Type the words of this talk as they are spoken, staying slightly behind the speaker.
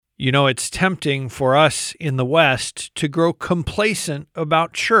You know, it's tempting for us in the West to grow complacent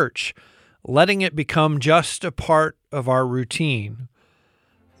about church, letting it become just a part of our routine.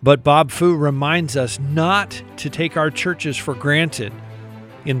 But Bob Fu reminds us not to take our churches for granted.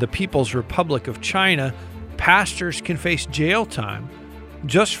 In the People's Republic of China, pastors can face jail time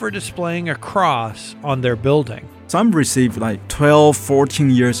just for displaying a cross on their building. Some received like 12, 14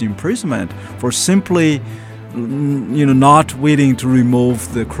 years imprisonment for simply not willing to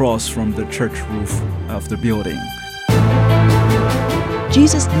remove the cross from the church roof of the building.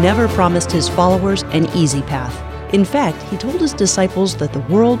 Jesus never promised his followers an easy path. In fact, he told his disciples that the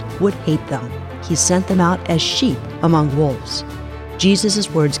world would hate them. He sent them out as sheep among wolves. Jesus'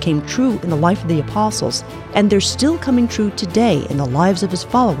 words came true in the life of the apostles, and they're still coming true today in the lives of his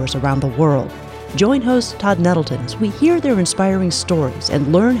followers around the world. Join host Todd Nettleton as we hear their inspiring stories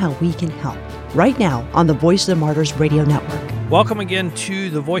and learn how we can help. Right now on the Voice of the Martyrs Radio Network. Welcome again to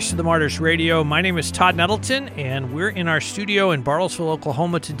the Voice of the Martyrs Radio. My name is Todd Nettleton, and we're in our studio in Bartlesville,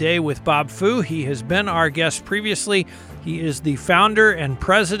 Oklahoma today with Bob Fu. He has been our guest previously. He is the founder and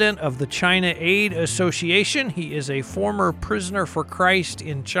president of the China Aid Association. He is a former prisoner for Christ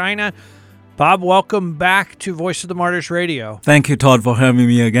in China. Bob, welcome back to Voice of the Martyrs Radio. Thank you, Todd, for having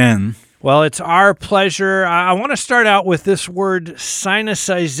me again. Well, it's our pleasure. I want to start out with this word,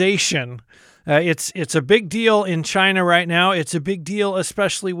 sinicization. It's a big deal in China right now. It's a big deal,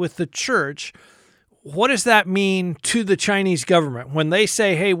 especially with the church. What does that mean to the Chinese government? When they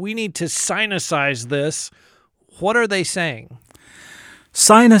say, hey, we need to sinicize this, what are they saying?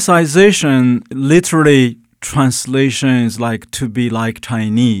 Sinicization, literally translation is like to be like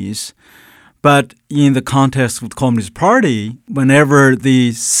Chinese. But in the context of the Communist Party, whenever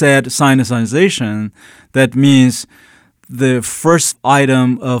they said sinicization, that means the first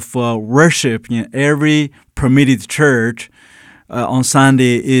item of worship in every permitted church on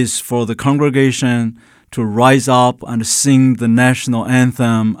Sunday is for the congregation to rise up and sing the national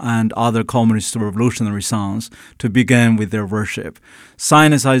anthem and other communist revolutionary songs to begin with their worship.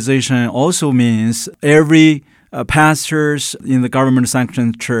 Sinicization also means every pastors in the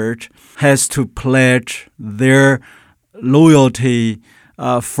government-sanctioned church has to pledge their loyalty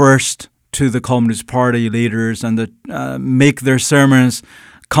first to the Communist Party leaders and make their sermons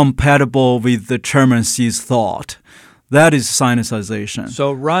compatible with the Chairman Xi's thought. That is sinicization.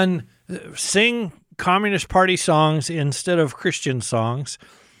 So sing Communist Party songs instead of Christian songs.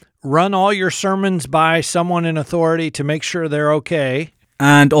 Run all your sermons by someone in authority to make sure they're okay.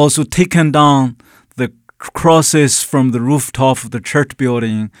 And also taken down the crosses from the rooftop of the church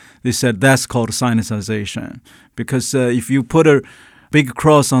building. They said that's called sinicization. Because if you put a big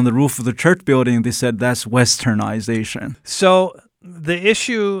cross on the roof of the church building, they said that's westernization. So the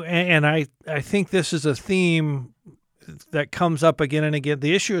issue, and I think this is a theme that comes up again and again,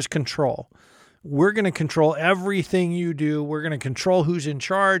 the issue is control. We're going to control everything you do. We're going to control who's in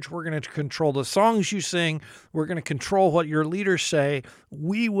charge. We're going to control the songs you sing. We're going to control what your leaders say.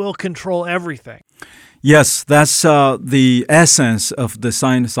 We will control everything. Yes, that's the essence of the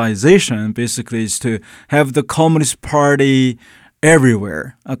sinicization, basically, is to have the Communist Party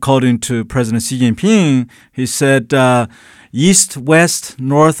everywhere. According to President Xi Jinping, he said east, west,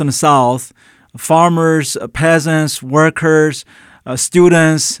 north, and south, farmers, peasants, workers,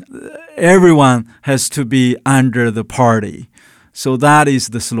 students, everyone has to be under the party. So that is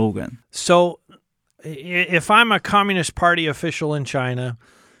the slogan. So if I'm a Communist Party official in China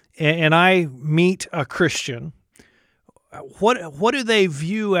and I meet a Christian, what do they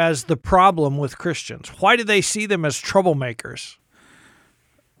view as the problem with Christians? Why do they see them as troublemakers?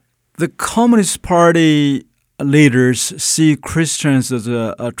 The Communist Party leaders see Christians as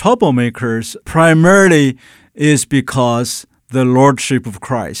troublemakers primarily is because the Lordship of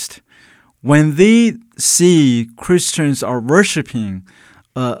Christ. When they see Christians are worshiping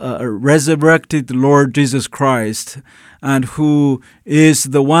a resurrected Lord Jesus Christ and who is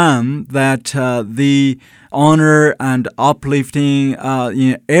the one that they honor and uplifting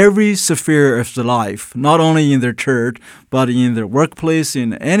in every sphere of the life, not only in their church, but in their workplace,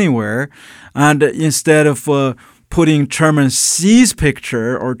 in anywhere. And instead of putting Chairman Xi's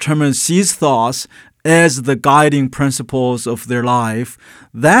picture or Chairman Xi's thoughts as the guiding principles of their life,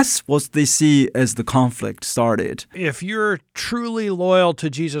 that's what they see as the conflict started. If you're truly loyal to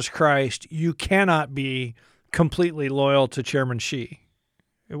Jesus Christ, you cannot be completely loyal to Chairman Xi.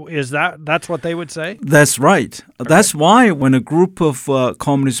 That's what they would say? That's right. Okay. That's why when a group of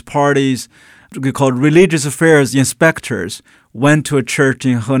Communist parties, called religious affairs inspectors, went to a church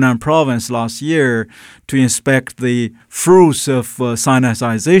in Henan province last year to inspect the fruits of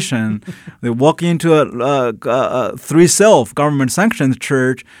sinicization. They walk into a three-self government-sanctioned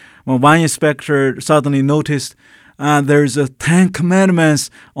church when one inspector suddenly noticed there's a 10 commandments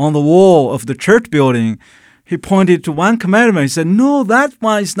on the wall of the church building, he pointed to one commandment. He said, no, that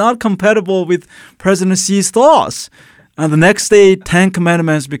one is not compatible with President Xi's thoughts. And the next day, 10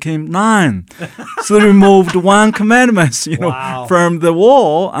 commandments became 9. So they removed one commandment, Wow. from the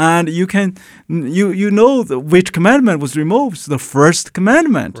wall, and you know which commandment was removed. It's the first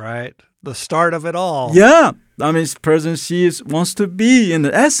commandment. Right. The start of it all. Yeah. I mean, President Xi wants to be, in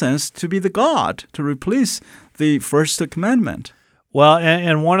the essence, to be the God, to replace the first commandment. Well,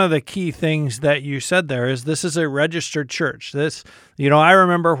 and one of the key things that you said there is this is a registered church. I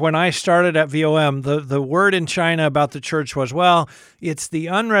remember when I started at VOM, the word in China about the church was, well, it's the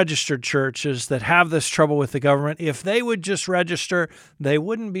unregistered churches that have this trouble with the government. If they would just register, they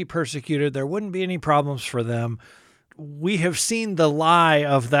wouldn't be persecuted. There wouldn't be any problems for them. We have seen the lie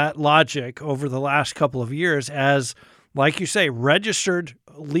of that logic over the last couple of years as, like you say, registered,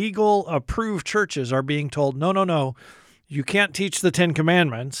 legal, approved churches are being told, no. You can't teach the 10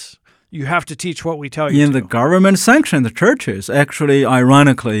 Commandments. You have to teach what we tell you In the government-sanctioned churches, actually,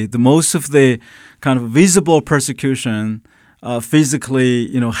 ironically, the most of the kind of visible persecution physically,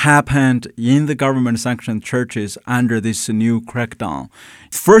 happened in the government-sanctioned churches under this new crackdown.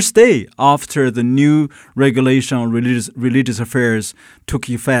 First day after the new regulation on religious affairs took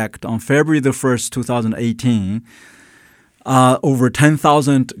effect on February the 1st, 2018, over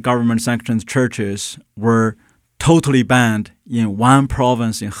 10,000 government-sanctioned churches were totally banned in one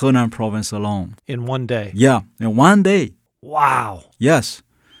province, in Henan province alone. In one day? Yeah, in one day. Wow. Yes.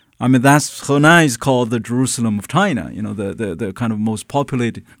 I mean, Henan is called the Jerusalem of China, the kind of most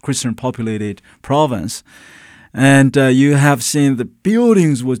Christian populated province. And you have seen the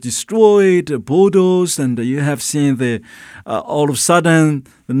buildings was destroyed, bulldozed, and you have seen all of a sudden,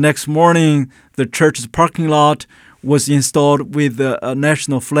 the next morning, the church's parking lot was installed with a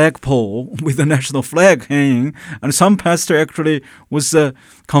national flag pole, with a national flag hanging. And some pastor actually was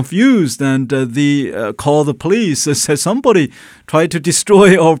confused and they called the police and said, somebody tried to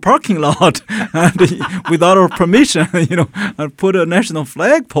destroy our parking lot and without our permission, and put a national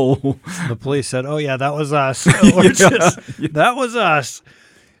flag pole. The police said, oh, yeah, that was us. That was us.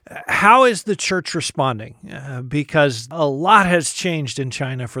 How is the church responding? Because a lot has changed in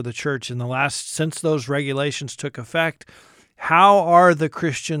China for the church since those regulations took effect. How are the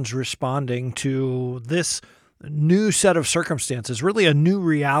Christians responding to this new set of circumstances, really a new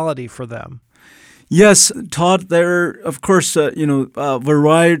reality for them? Yes, Todd, there are, of course, a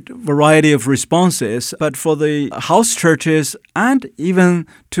variety of responses. But for the house churches and even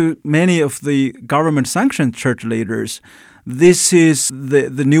to many of the government-sanctioned church leaders, this is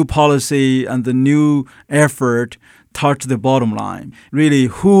the new policy and the new effort touch the bottom line. Really,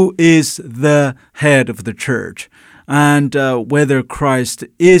 who is the head of the church? And whether Christ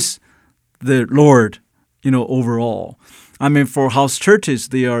is the Lord, overall. I mean, for house churches,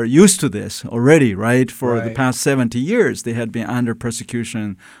 they are used to this already, right? For the past 70 years, they had been under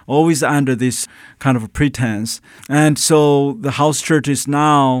persecution, always under this kind of pretense. And so the house churches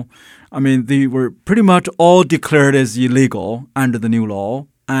now, they were pretty much all declared as illegal under the new law,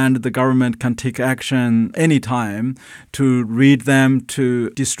 and the government can take action anytime to read them, to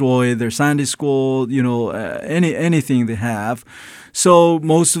destroy their Sunday school, anything they have. So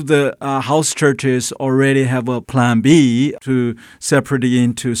most of the house churches already have a plan B to separate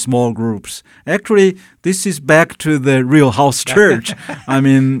into small groups. Actually, this is back to the real house church.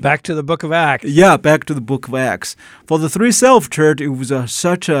 Back to the book of Acts. Yeah, back to the book of Acts. For the Three Self Church, it was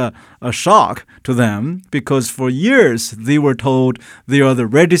such a shock to them because for years they were told they are the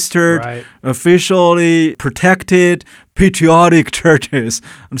registered, officially protected, patriotic churches.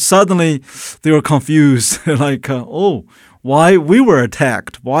 And suddenly they were confused, why we were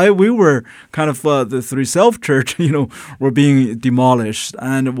attacked, why we were kind of the Three Self Church, were being demolished,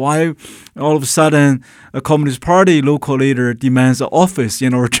 and why all of a sudden a Communist Party local leader demands an office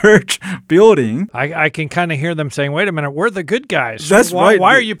in our church building. I can kind of hear them saying, wait a minute, we're the good guys. That's right.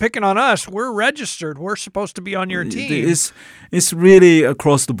 Why are you picking on us? We're registered. We're supposed to be on your team. It's really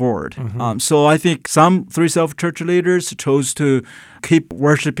across the board. Mm-hmm. So I think some Three Self Church leaders chose to keep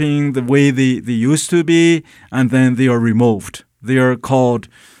worshiping the way they used to be, and then they are removed. They are called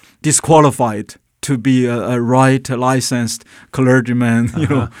disqualified to be a licensed clergyman,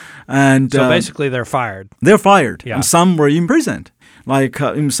 and so basically they're fired. They're fired. Yeah. And some were imprisoned.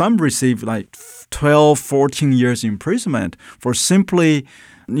 Some received 12, 14 years imprisonment for simply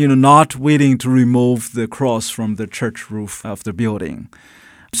not willing to remove the cross from the church roof of the building.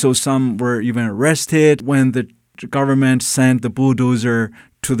 So some were even arrested when the government sent the bulldozer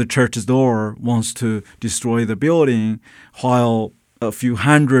to the church's door, wants to destroy the building, while A few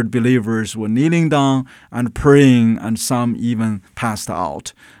hundred believers were kneeling down and praying, and some even passed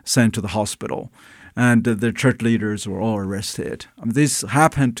out, sent to the hospital. And the church leaders were all arrested. This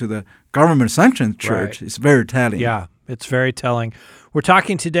happened to the government-sanctioned church. Right. It's very telling. Yeah, it's very telling. We're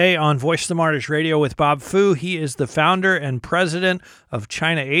talking today on Voice of the Martyrs Radio with Bob Fu. He is the founder and president of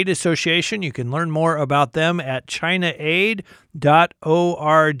China Aid Association. You can learn more about them at chinaaid.org.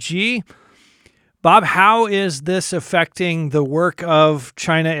 Bob, how is this affecting the work of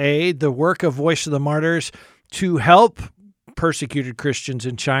China Aid, the work of Voice of the Martyrs to help persecuted Christians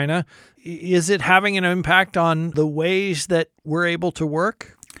in China? Is it having an impact on the ways that we're able to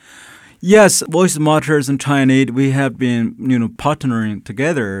work? Yes, Voice of the Martyrs and China Aid, we have been, partnering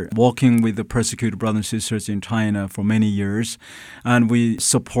together, working with the persecuted brothers and sisters in China for many years. And we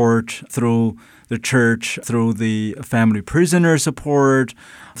support through the church, through the family prisoner support,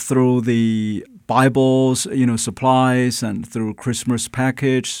 through the Bibles, supplies, and through Christmas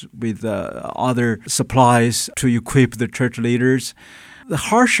package with other supplies to equip the church leaders. The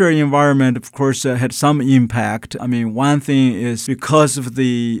harsher environment, of course, had some impact. One thing is because of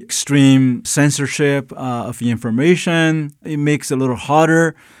the extreme censorship of information, it makes it a little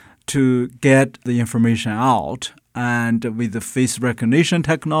harder to get the information out. And with the face recognition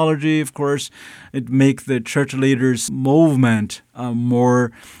technology, of course, it makes the church leaders' movement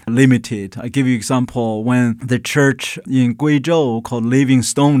more limited. I give you an example. When the church in Guizhou called Living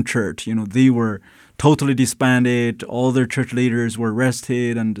Stone Church, they were totally disbanded. All their church leaders were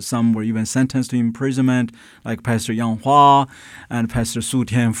arrested, and some were even sentenced to imprisonment, like Pastor Yang Hua and Pastor Su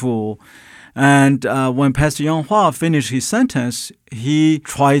Tianfu. And when Pastor Yang Hua finished his sentence, he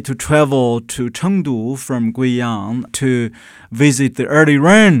tried to travel to Chengdu from Guiyang to visit the early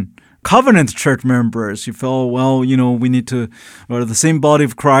rain covenant church members. He felt, we need to, the same body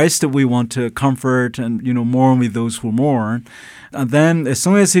of Christ, we want to comfort and, mourn with those who mourn. And then as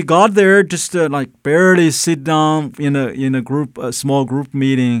soon as he got there, just barely sit down in a small group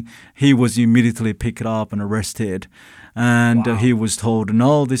meeting, he was immediately picked up and arrested. And wow. He was told,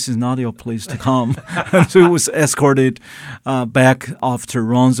 no, this is not your place to come. So he was escorted back after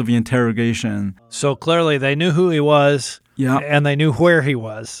rounds of interrogation. So clearly they knew who he was. Yeah. And they knew where he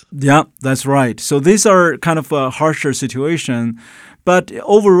was. Yeah, that's right. So these are kind of a harsher situation. But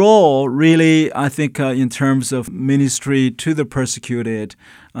overall, really, I think in terms of ministry to the persecuted,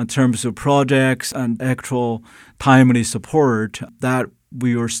 in terms of projects and actual timely support, that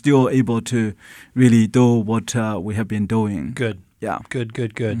we are still able to really do what we have been doing. Good. Yeah. Good.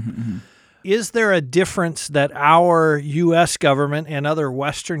 Mm-hmm. Is there a difference that our U.S. government and other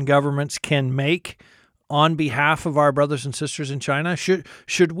Western governments can make on behalf of our brothers and sisters in China?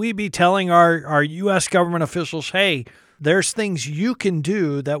 Should we be telling our U.S. government officials, hey, there's things you can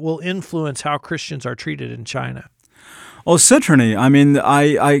do that will influence how Christians are treated in China? Oh, certainly.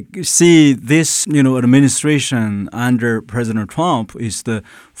 I see this, administration under President Trump is the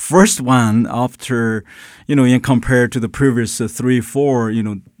first one after, in compared to the previous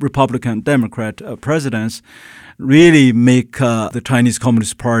 3-4, Republican, Democrat presidents, really make the Chinese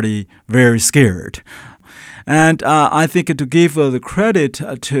Communist Party very scared. And I think to give the credit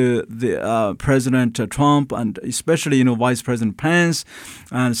to the President Trump and especially, Vice President Pence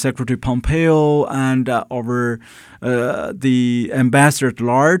and Secretary Pompeo and our the Ambassador at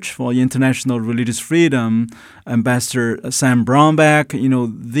Large for International Religious Freedom, Ambassador Sam Brownback,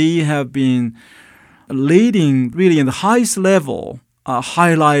 they have been leading really in the highest level,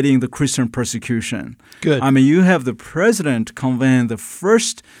 highlighting the Christian persecution. Good. You have the president convene the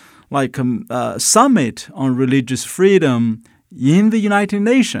first summit on religious freedom in the United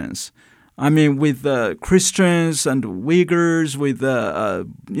Nations. With Christians and Uyghurs, with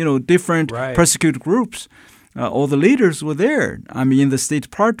different persecuted groups. All the leaders were there. In the State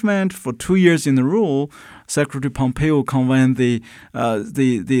Department for 2 years in a row, Secretary Pompeo convened the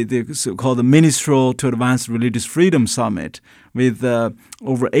so-called Ministerial to Advance Religious Freedom Summit with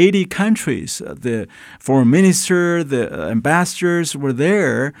over 80 countries. The foreign minister, the ambassadors were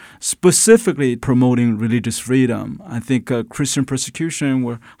there specifically promoting religious freedom. I think Christian persecution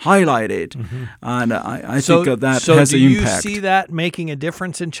were highlighted, and I think that has an impact. So do you see that making a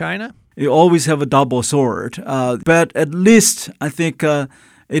difference in China? You always have a double sword, but at least I think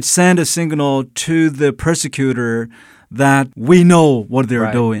it sent a signal to the persecutor that we know what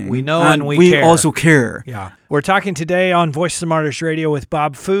they're doing. We know and we care. We also care. Yeah. We're talking today on Voice of the Martyrs Radio with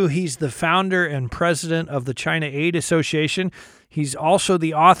Bob Fu. He's the founder and president of the China Aid Association. He's also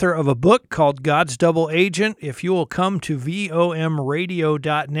the author of a book called God's Double Agent. If you will come to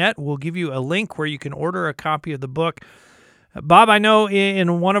vomradio.net, we'll give you a link where you can order a copy of the book. Bob, I know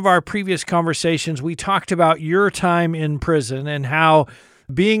in one of our previous conversations, we talked about your time in prison and how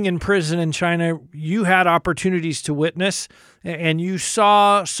being in prison in China, you had opportunities to witness and you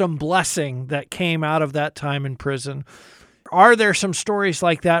saw some blessing that came out of that time in prison. Are there some stories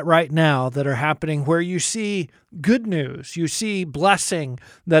like that right now that are happening where you see good news, you see blessing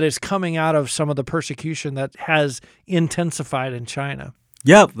that is coming out of some of the persecution that has intensified in China?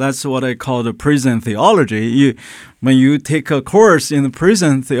 Yep, that's what I call the prison theology. When you take a course in the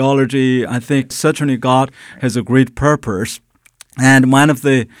prison theology, I think certainly God has a great purpose. And one of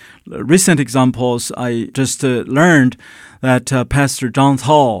the recent examples I just learned that Pastor John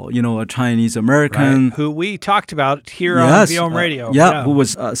Tao, a Chinese American, right, who we talked about here on VOM Radio. Who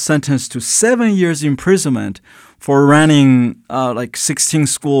was sentenced to 7 years imprisonment for running 16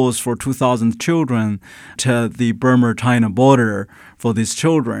 schools for 2,000 children to the Burma-China border for these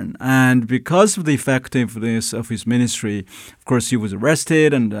children. And because of the effectiveness of his ministry, of course, he was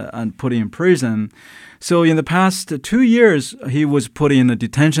arrested and put in prison. So in the past 2 years, he was put in a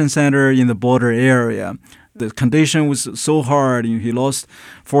detention center in the border area. The condition was so hard, he lost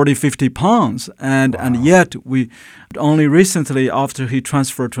 40, 50 pounds. And yet, we only recently, after he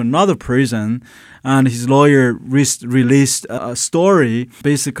transferred to another prison, and his lawyer released a story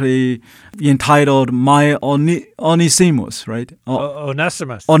basically entitled My Onesimus, right?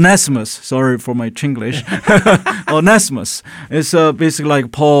 Onesimus. Onesimus, sorry for my Chinglish. Onesimus. It's basically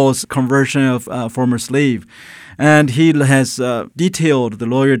like Paul's conversion of a former slave. And he has the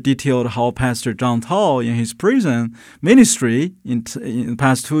lawyer detailed how Pastor John Tao in his prison ministry in the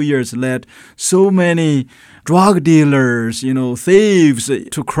past 2 years led so many drug dealers, thieves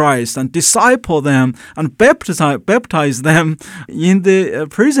to Christ and disciple them and baptize them in the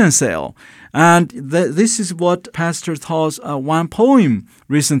prison cell. And this is what Pastor Tao's one poem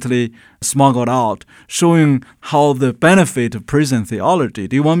recently smuggled out, showing how the benefit of prison theology.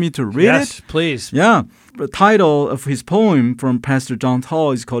 Do you want me to read it? Yes, please. Yeah. The title of his poem from Pastor John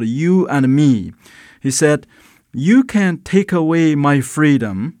Tao is called You and Me. He said, "You can take away my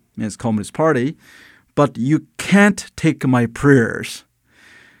freedom," as Communist Party, "but you can't take my prayers.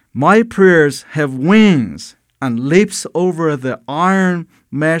 My prayers have wings and leaps over the iron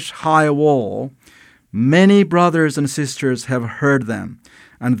mesh-high wall. Many brothers and sisters have heard them,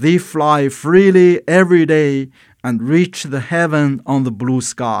 and they fly freely every day and reach the heaven on the blue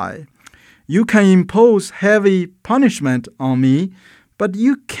sky. You can impose heavy punishment on me, but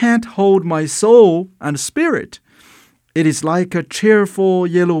you can't hold my soul and spirit. It is like a cheerful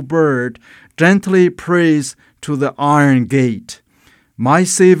yellow bird gently prays to the iron gate. My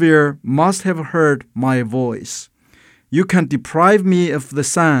Savior must have heard my voice. You can deprive me of the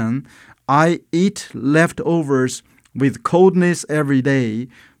sun. I eat leftovers with coldness every day,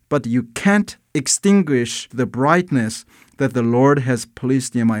 but you can't extinguish the brightness that the Lord has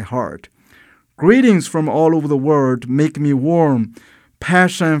placed in my heart. Greetings from all over the world make me warm,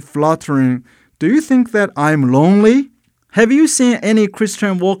 passion fluttering. Do you think that I'm lonely? Have you seen any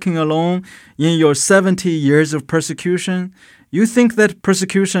Christian walking alone in your 70 years of persecution? You think that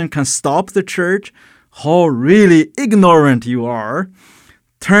persecution can stop the church? How really ignorant you are.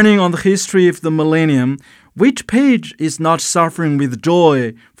 Turning on the history of the millennium, which page is not suffering with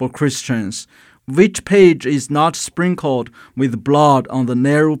joy for Christians? Which page is not sprinkled with blood on the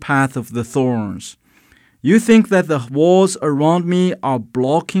narrow path of the thorns? You think that the walls around me are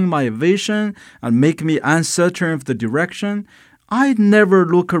blocking my vision and make me uncertain of the direction? I never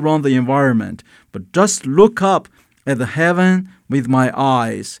look around the environment, but just look up at the heaven with my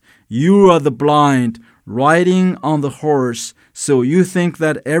eyes. You are the blind, riding on the horse, so you think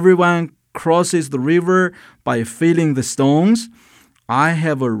that everyone crosses the river by feeling the stones? I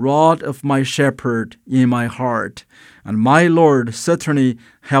have a rod of my shepherd in my heart, and my Lord certainly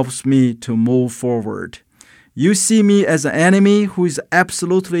helps me to move forward. You see me as an enemy who is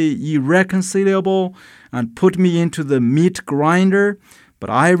absolutely irreconcilable and put me into the meat grinder, but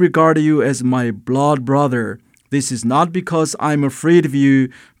I regard you as my blood brother. This is not because I'm afraid of you,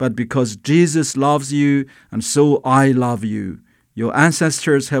 but because Jesus loves you, and so I love you. Your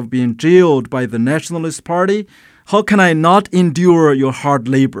ancestors have been jailed by the Nationalist Party. How can I not endure your hard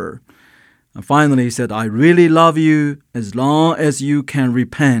labor? And finally, he said, I really love you as long as you can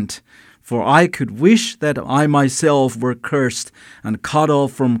repent. For I could wish that I myself were cursed and cut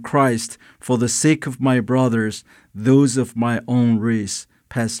off from Christ for the sake of my brothers, those of my own race.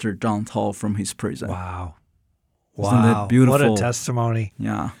 Pastor John Tao from his prison. Wow. Isn't that beautiful? What a testimony.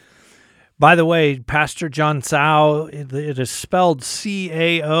 Yeah. By the way, Pastor John Cao, it is spelled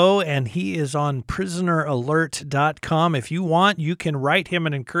CAO, and he is on prisoneralert.com. If you want, you can write him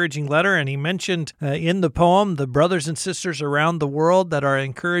an encouraging letter. And he mentioned in the poem the brothers and sisters around the world that are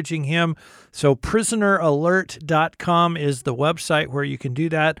encouraging him. So prisoneralert.com is the website where you can do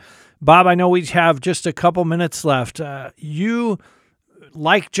that. Bob, I know we have just a couple minutes left. You,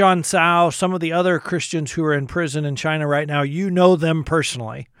 like John Cao, some of the other Christians who are in prison in China right now, you know them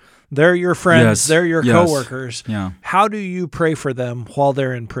personally. They're your friends. Yes. They're your coworkers. Yeah. How do you pray for them while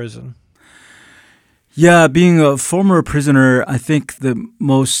they're in prison? Yeah, being a former prisoner, I think the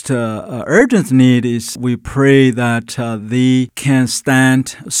most urgent need is we pray that they can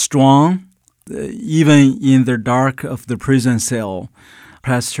stand strong, even in the dark of the prison cell.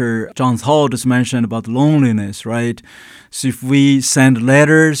 Pastor John Hall just mentioned about loneliness, right? So if we send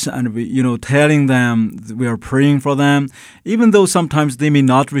letters and we, telling them we are praying for them, even though sometimes they may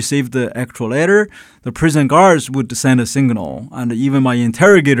not receive the actual letter, the prison guards would send a signal. And even my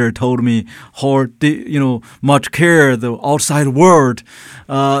interrogator told me how, much care the outside world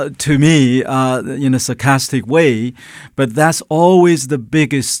to me in a sarcastic way. But that's always the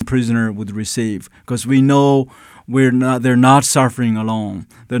biggest prisoner would receive, because we know they're not suffering alone.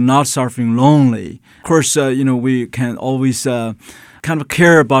 They're not suffering lonely. Of course, we can always kind of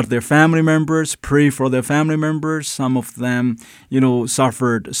care about their family members, pray for their family members. Some of them,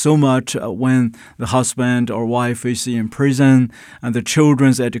 suffered so much when the husband or wife is in prison and the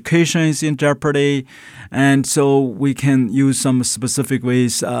children's education is in jeopardy. And so we can use some specific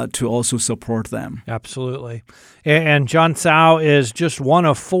ways to also support them. Absolutely. And John Cao is just one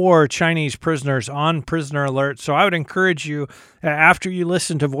of 4 Chinese prisoners on Prisoner Alert. So I would encourage you, after you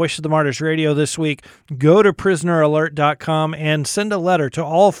listen to Voice of the Martyrs Radio this week, go to prisoneralert.com and send a letter to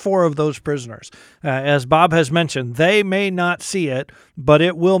all 4 of those prisoners. As Bob has mentioned, they may not see it, but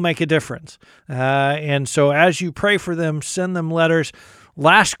it will make a difference. And so as you pray for them, send them letters.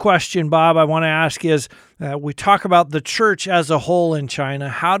 Last question, Bob, I want to ask is, we talk about the church as a whole in China.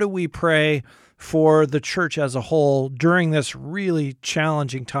 How do we pray for the church as a whole during this really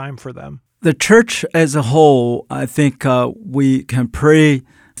challenging time for them? The church as a whole, I think we can pray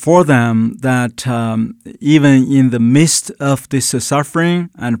for them that even in the midst of this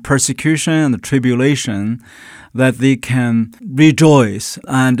suffering and persecution and tribulation, that they can rejoice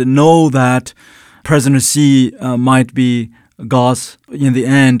and know that President Xi might be God's, in the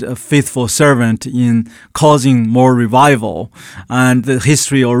end, a faithful servant in causing more revival. And the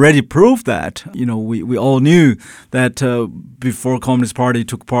history already proved that. We all knew that before Communist Party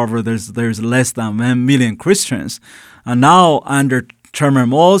took power, there's less than 1 million Christians. And now, under Chairman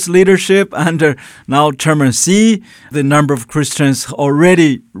Mao's leadership and now Chairman Xi, the number of Christians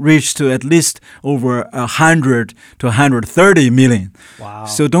already reached to at least over 100 to 130 million. Wow.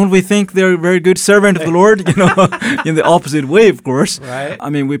 So don't we think they're a very good servant of the Lord? In the opposite way, of course. Right. I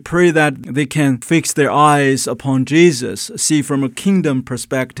mean, we pray that they can fix their eyes upon Jesus, see from a kingdom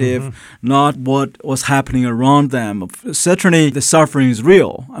perspective, not what was happening around them. Certainly, the suffering is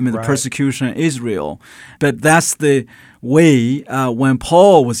real. I mean, the persecution is real. But that's the way when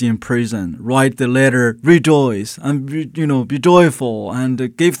Paul was in prison, write the letter, rejoice and be joyful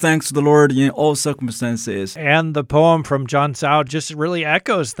and give thanks to the Lord in all circumstances. And the poem from John Cao just really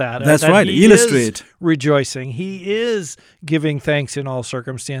echoes that. That's that right. He Illustrate. Is rejoicing. He is giving thanks in all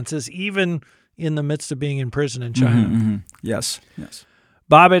circumstances, even in the midst of being in prison in China. Yes.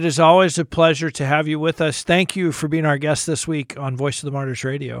 Bob, it is always a pleasure to have you with us. Thank you for being our guest this week on Voice of the Martyrs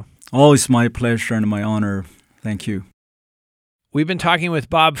Radio. Always my pleasure and my honor. Thank you. We've been talking with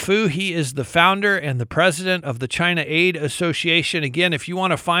Bob Fu. He is the founder and the president of the China Aid Association. Again, if you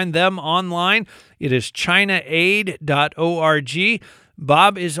want to find them online, it is ChinaAid.org.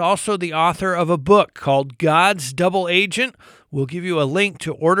 Bob is also the author of a book called God's Double Agent. We'll give you a link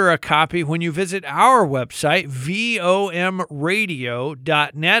to order a copy when you visit our website,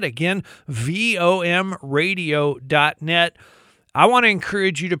 vomradio.net. Again, vomradio.net. I want to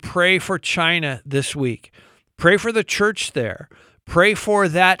encourage you to pray for China this week. Pray for the church there. Pray for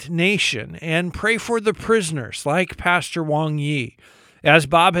that nation and pray for the prisoners like Pastor Wang Yi. As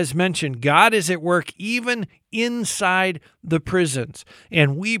Bob has mentioned, God is at work even inside the prisons,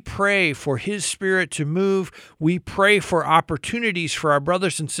 and we pray for His Spirit to move. We pray for opportunities for our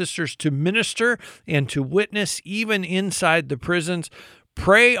brothers and sisters to minister and to witness even inside the prisons.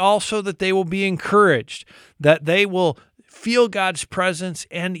 Pray also that they will be encouraged, that they will feel God's presence,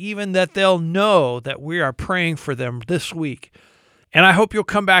 and even that they'll know that we are praying for them this week. And I hope you'll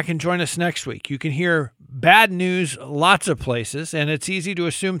come back and join us next week. You can hear bad news lots of places, and it's easy to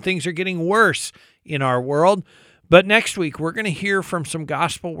assume things are getting worse in our world. But next week, we're going to hear from some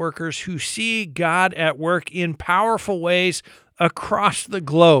gospel workers who see God at work in powerful ways across the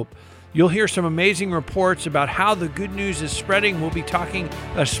globe. You'll hear some amazing reports about how the good news is spreading. We'll be talking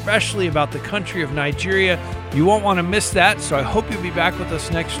especially about the country of Nigeria. You won't want to miss that, so I hope you'll be back with us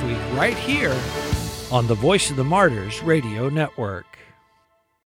next week right here on the Voice of the Martyrs Radio Network.